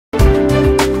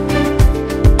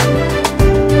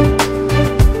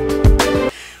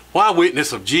Why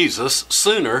witness of Jesus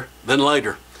sooner than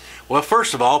later? Well,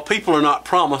 first of all, people are not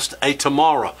promised a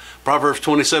tomorrow. Proverbs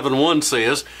 27:1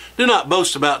 says, "Do not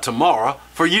boast about tomorrow,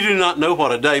 for you do not know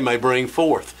what a day may bring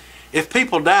forth." If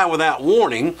people die without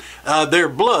warning, their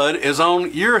blood is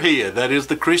on your head, that is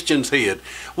the Christian's head.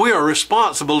 We are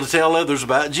responsible to tell others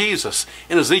about Jesus.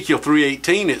 In Ezekiel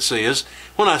 3:18 it says,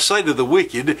 "When I say to the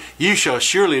wicked, you shall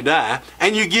surely die,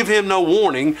 and you give him no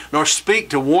warning, nor speak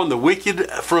to warn the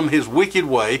wicked from his wicked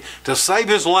way, to save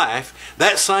his life,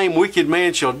 that same wicked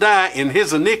man shall die in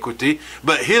his iniquity,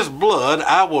 but his blood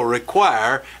I will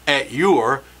require at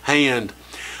your hand."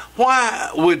 Why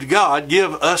would God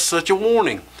give us such a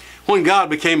warning? When God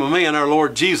became a man, our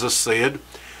Lord Jesus said,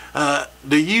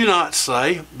 "Do you not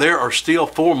say, there are still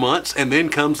 4 months, and then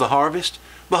comes the harvest?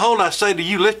 Behold, I say to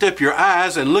you, lift up your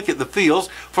eyes and look at the fields,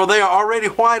 for they are already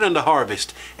white unto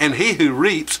harvest. And he who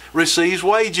reaps receives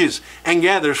wages, and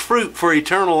gathers fruit for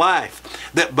eternal life,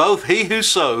 that both he who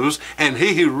sows and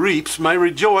he who reaps may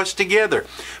rejoice together.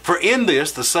 For in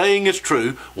this the saying is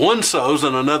true, one sows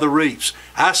and another reaps.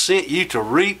 I sent you to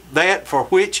reap that for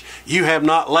which you have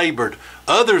not labored.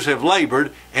 Others have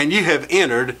labored, and you have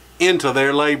entered into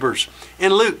their labors."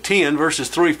 In Luke 10, verses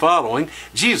 3 following,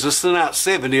 Jesus sent out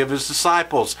 70 of his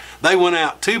disciples. They went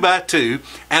out 2 by 2,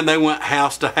 and they went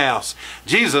house to house.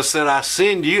 Jesus said, "I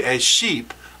send you as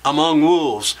sheep among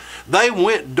wolves." They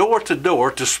went door to door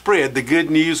to spread the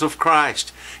good news of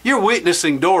Christ. Your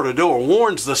witnessing door to door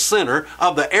warns the sinner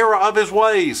of the error of his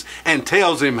ways and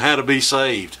tells him how to be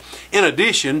saved. In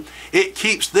addition, it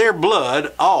keeps their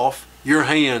blood off your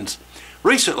hands.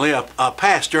 Recently, a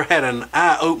pastor had an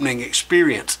eye-opening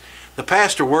experience. The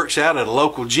pastor works out at a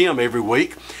local gym every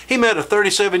week. He met a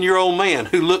 37-year-old man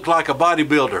who looked like a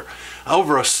bodybuilder.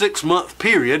 Over a 6-month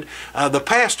period, the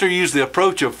pastor used the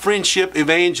approach of friendship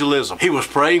evangelism. He was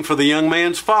praying for the young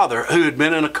man's father who had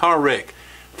been in a car wreck.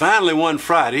 Finally, one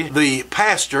Friday, the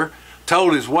pastor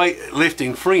told his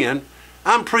weightlifting friend,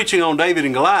 "I'm preaching on David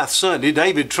and Goliath Sunday.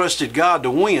 David trusted God to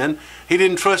win. He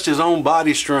didn't trust his own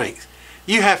body strength.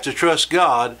 You have to trust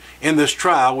God in this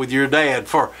trial with your dad,"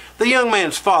 for the young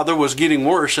man's father was getting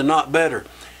worse and not better.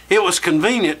 It was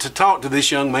convenient to talk to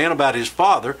this young man about his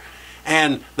father,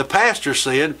 and the pastor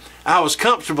said, "I was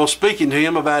comfortable speaking to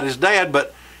him about his dad,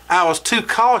 but I was too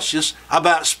cautious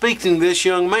about speaking to this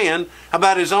young man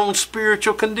about his own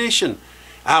spiritual condition.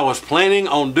 I was planning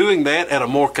on doing that at a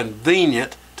more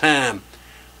convenient time."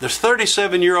 This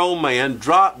 37-year-old man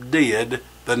dropped dead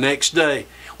the next day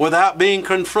without being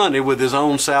confronted with his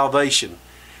own salvation.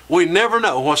 We never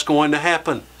know what's going to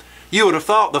happen. You would have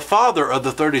thought the father of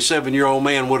the 37-year-old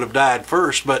man would have died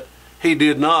first, but he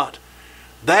did not.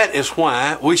 That is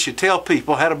why we should tell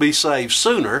people how to be saved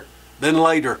sooner than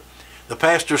later. The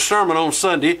pastor's sermon on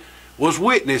Sunday was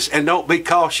witness and don't be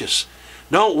cautious.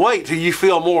 Don't wait till you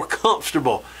feel more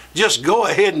comfortable. Just go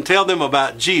ahead and tell them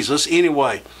about Jesus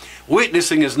anyway.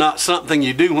 Witnessing is not something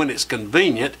you do when it's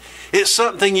convenient. It's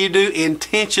something you do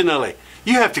intentionally.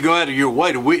 You have to go out of your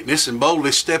way to witness and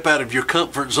boldly step out of your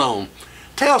comfort zone.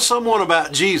 Tell someone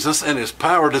about Jesus and his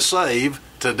power to save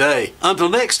today. Until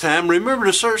next time, remember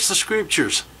to search the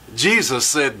Scriptures. Jesus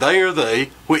said, "They are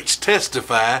they which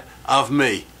testify of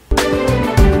me."